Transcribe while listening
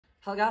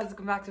Hello guys,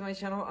 welcome back to my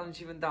channel. I'm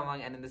Jeevan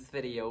and in this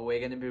video we're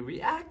going to be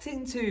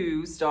reacting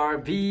to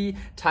STARBE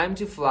Time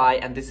to Fly,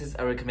 and this is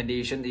a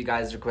recommendation that you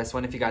guys request,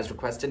 one of you guys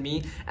requested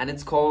me, and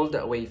it's called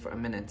wait for a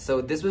minute.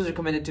 So this was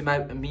recommended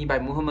to me by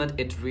Muhammad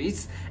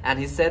Idris, and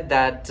he said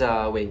that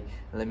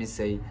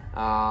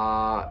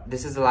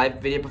this is a live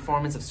video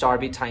performance of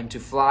STARBE Time to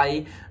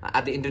Fly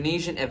at the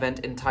Indonesian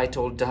event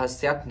entitled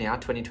DAHSYAT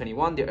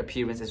 2021. Their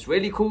appearance is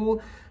really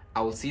cool. I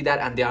will see that,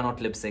 and they are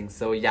not lip sync.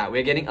 So yeah,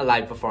 we're getting a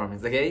live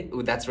performance, okay?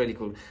 Ooh, that's really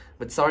cool.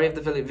 But sorry if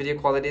the video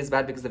quality is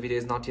bad because the video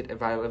is not yet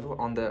available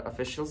on the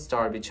official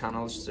STARBE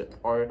channel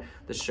or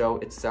the show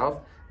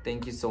itself.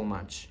 Thank you so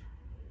much.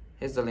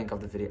 Here's the link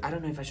of the video. I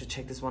don't know if I should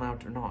check this one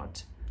out or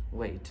not.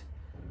 Wait.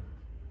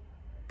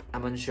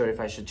 I'm unsure if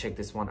I should check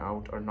this one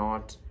out or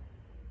not.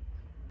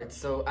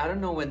 So I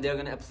don't know when they're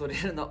gonna upload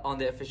it on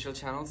the official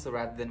channel, so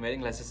rather than waiting,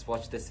 let's just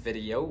watch this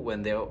video.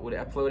 When they would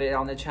upload it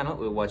on the channel,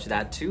 we'll watch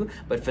that too.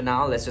 But for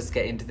now, let's just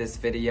get into this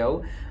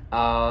video.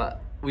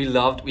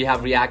 We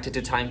have reacted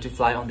to Time to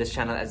Fly on this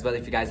channel as well.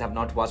 If you guys have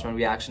not watched my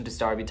reaction to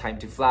STARBE Time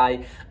to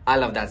Fly, I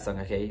love that song,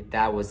 okay?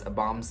 That was a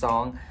bomb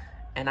song.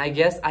 And I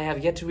guess I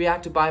have yet to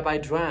react to Bye Bye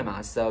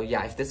Drama. So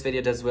yeah, if this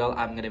video does well,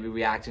 I'm going to be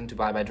reacting to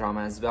Bye Bye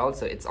Drama as well.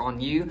 So it's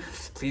on you.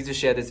 Please do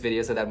share this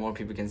video so that more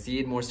people can see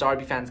it. More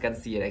STARBE fans can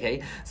see it,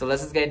 okay? So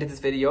let's just get into this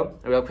video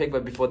real quick.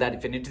 But before that,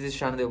 if you're new to this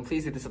channel, then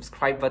please hit the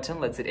subscribe button.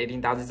 Let's hit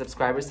 18,000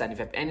 subscribers. And if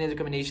you have any other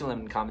recommendation, let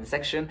me in the comment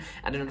section.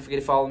 And don't forget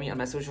to follow me on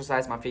my social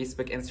sites, my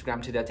Facebook,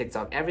 Instagram, Twitter,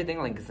 TikTok,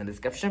 everything. Link is in the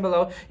description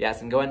below.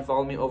 Yes, and go and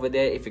follow me over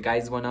there. If you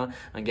guys want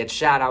to get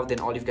shout out, then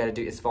all you've got to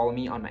do is follow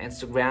me on my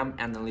Instagram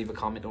and then leave a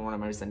comment on one of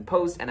my recent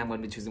posts. And I'm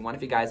going to be choosing one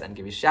of you guys and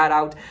give you a shout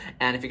out.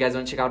 And if you guys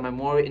want to check out my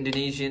more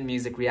Indonesian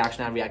music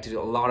reaction, I reacted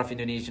to a lot of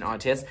Indonesian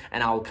artists,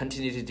 and I will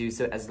continue to do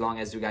so as long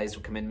as you guys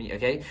recommend me,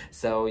 okay?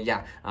 So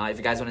yeah, if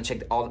you guys want to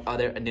check all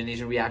other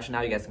Indonesian reaction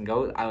now, you guys can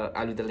go.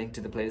 I'll leave the link to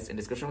the playlist in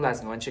the description below,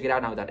 so go and check it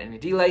out now without any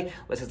delay.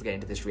 Let's just get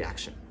into this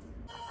reaction.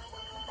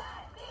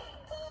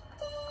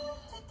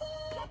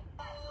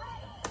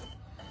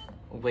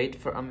 Wait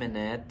for a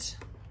minute.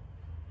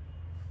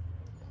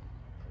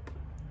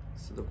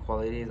 So the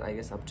quality is, I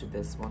guess, up to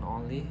this one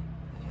only.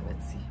 Okay,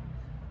 let's see.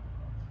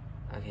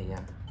 Okay, yeah.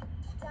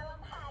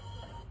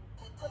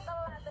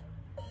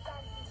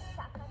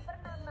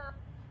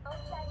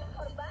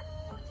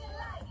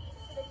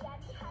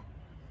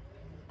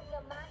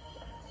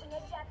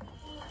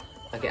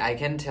 Okay, I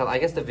can tell. I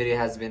guess the video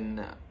has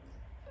been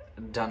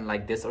done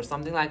like this or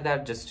something like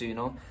that, just to, you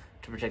know,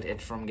 to protect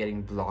it from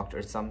getting blocked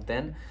or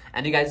something.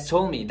 And you guys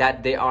told me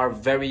that they are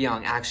very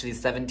young, actually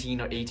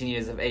 17 or 18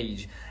 years of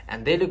age,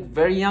 and they look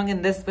very young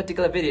in this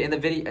particular video. In the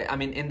video, I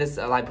mean in this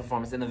live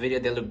performance, in the video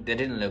they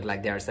didn't look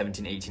like they are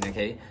 17, 18,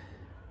 okay?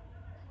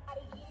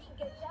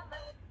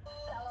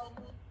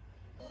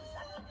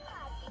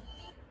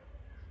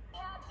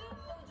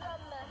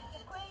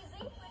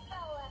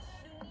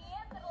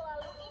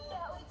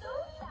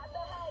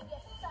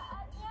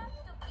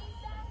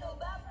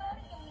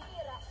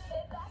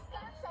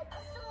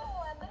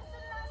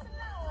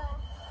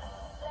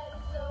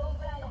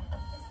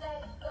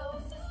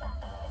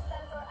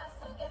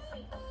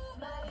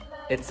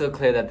 It's so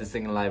clear that they're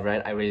singing live,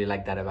 right? I really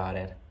like that about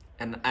it.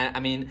 And I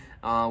mean,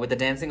 with the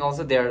dancing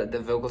also, the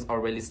vocals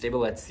are really stable.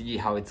 Let's see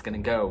how it's gonna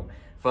go.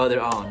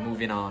 Further on,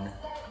 moving on.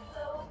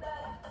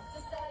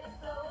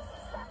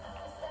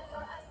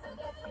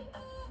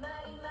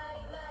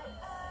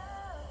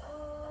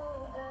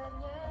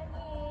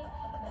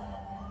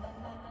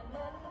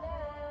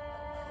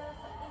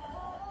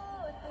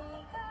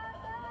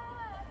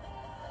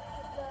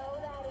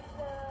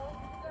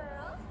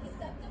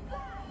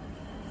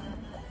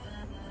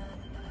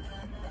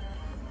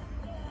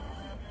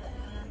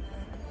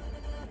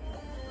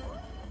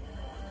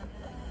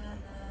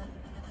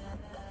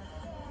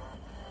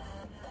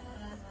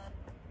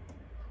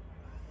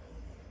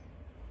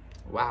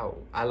 Wow,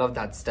 I love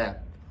that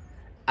step.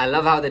 I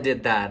love how they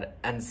did that,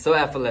 and so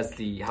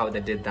effortlessly how they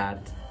did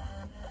that.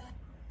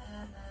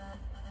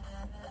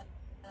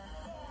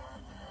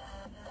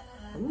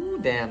 Ooh,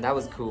 damn, that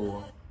was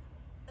cool.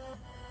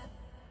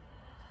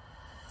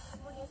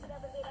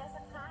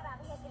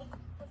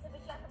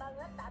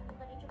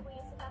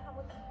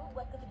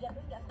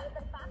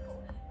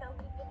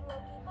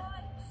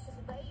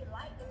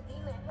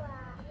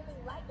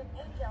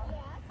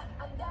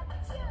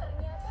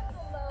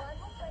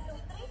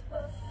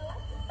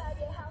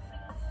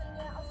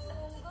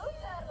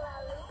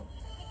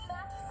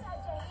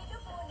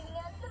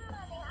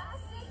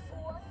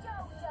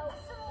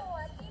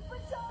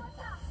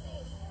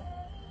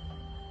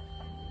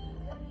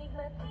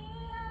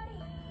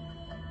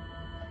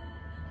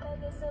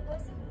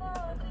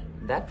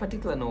 That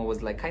particular note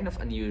was like kind of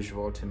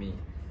unusual to me.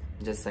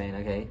 Just saying,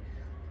 okay?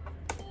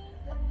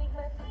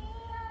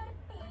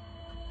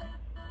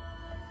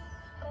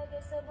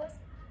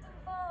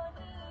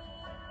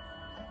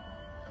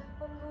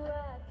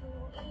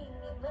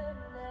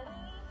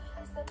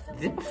 Did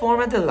they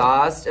perform at the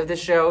last of the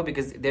show?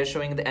 Because they're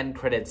showing the end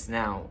credits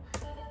now.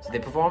 So they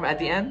perform at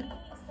the end?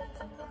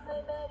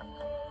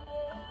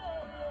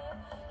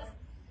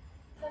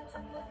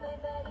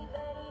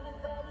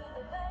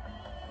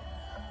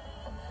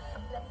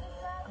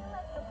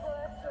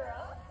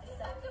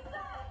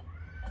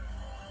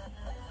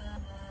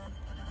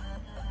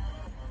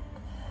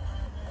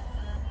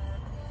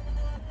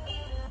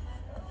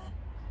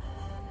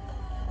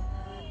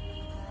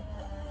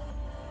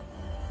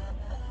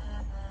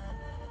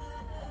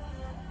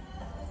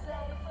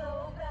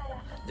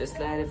 Just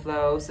let it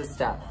flow,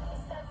 sister.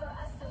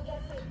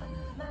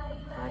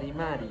 Mari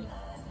Mari.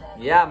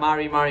 Yeah,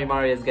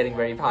 Mari is getting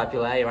very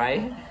popular,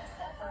 right?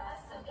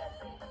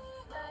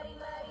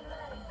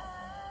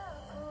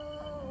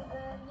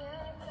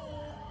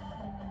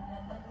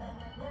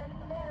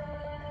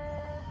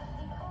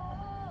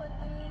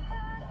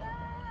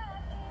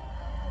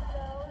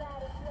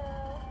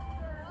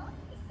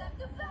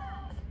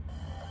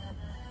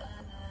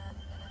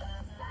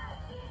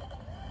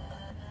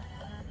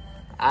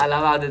 I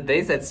love how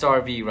they said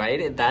STARBE, right?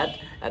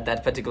 At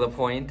that particular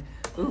point.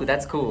 Ooh,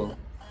 that's cool.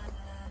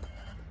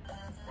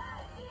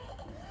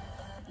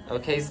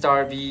 Okay,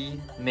 STARBE,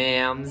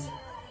 ma'ams.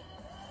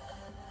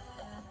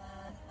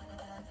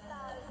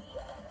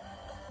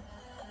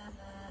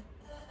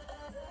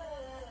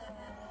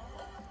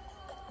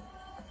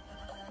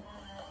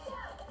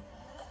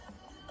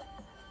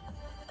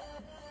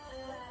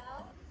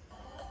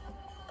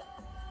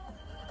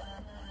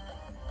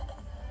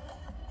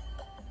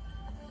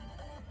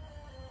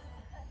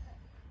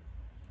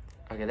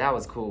 Okay, that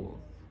was cool.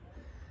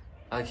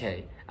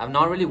 Okay, I've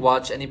not really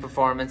watched any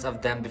performance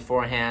of them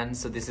beforehand,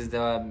 so this is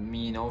the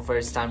me,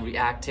 first time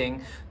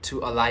reacting to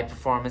a live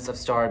performance of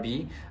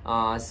STARBE.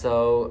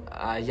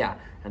 Yeah,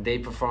 and they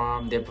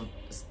perform their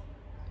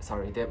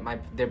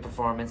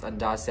performance on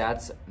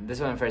DAHSYAT. This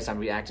is my first time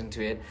reacting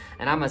to it,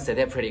 and I must say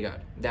they're pretty good.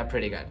 They're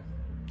pretty good.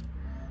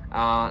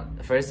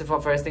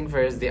 First thing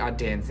first, they are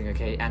dancing,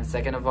 okay, and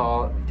second of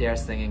all, they are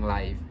singing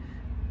live.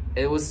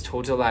 It was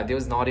total live. There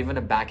was not even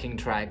a backing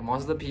track.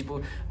 Most of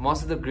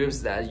the groups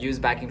that use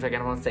backing track,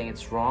 and I'm not saying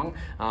it's wrong,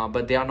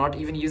 but they are not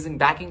even using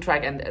backing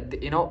track, and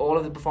all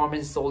of the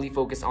performance is solely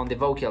focused on the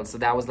vocals. So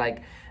that was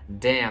like,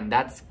 damn,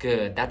 that's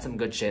good. That's some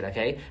good shit.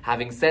 Okay,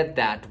 having said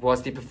that,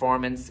 was the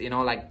performance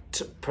like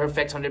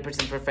perfect,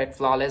 100% perfect,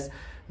 flawless?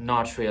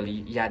 Not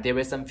really. Yeah, there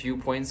were some few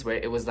points where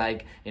it was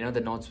like,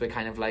 the notes were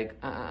kind of like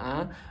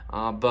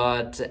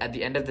but at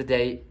the end of the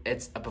day,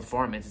 it's a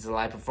performance, it's a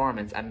live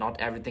performance, and not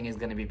everything is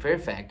going to be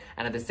perfect.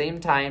 And at the same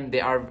time, they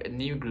are a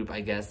new group,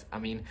 I guess. I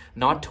mean,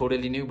 not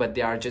totally new, but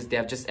they have just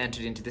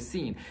entered into the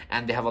scene,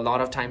 and they have a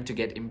lot of time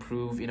to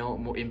improve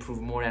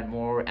more and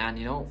more,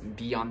 and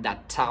be on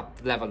that top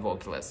level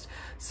vocalist.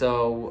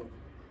 So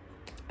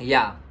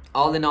yeah,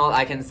 all in all,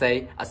 I can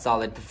say a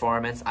solid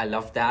performance. I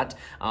love that.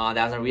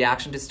 That was a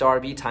reaction to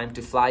STARBE, Time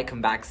to Fly,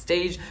 Comeback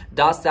Stage,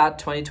 DAHSYAT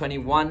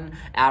 2021,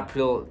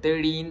 April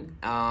 13.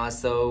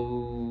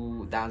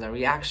 So that was a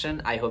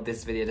reaction. I hope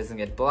this video doesn't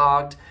get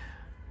blocked.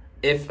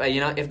 If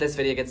if this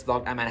video gets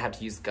blocked, I might have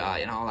to use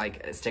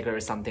like a sticker or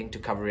something to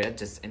cover it,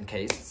 just in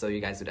case, so you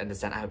guys would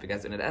understand. I hope you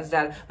guys would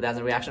understand. But that's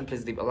a reaction.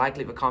 Please leave a like,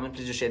 leave a comment,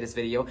 please just share this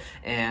video,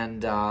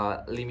 and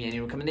leave me any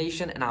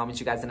recommendation, and I'll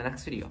meet you guys in the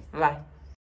next video. Bye bye.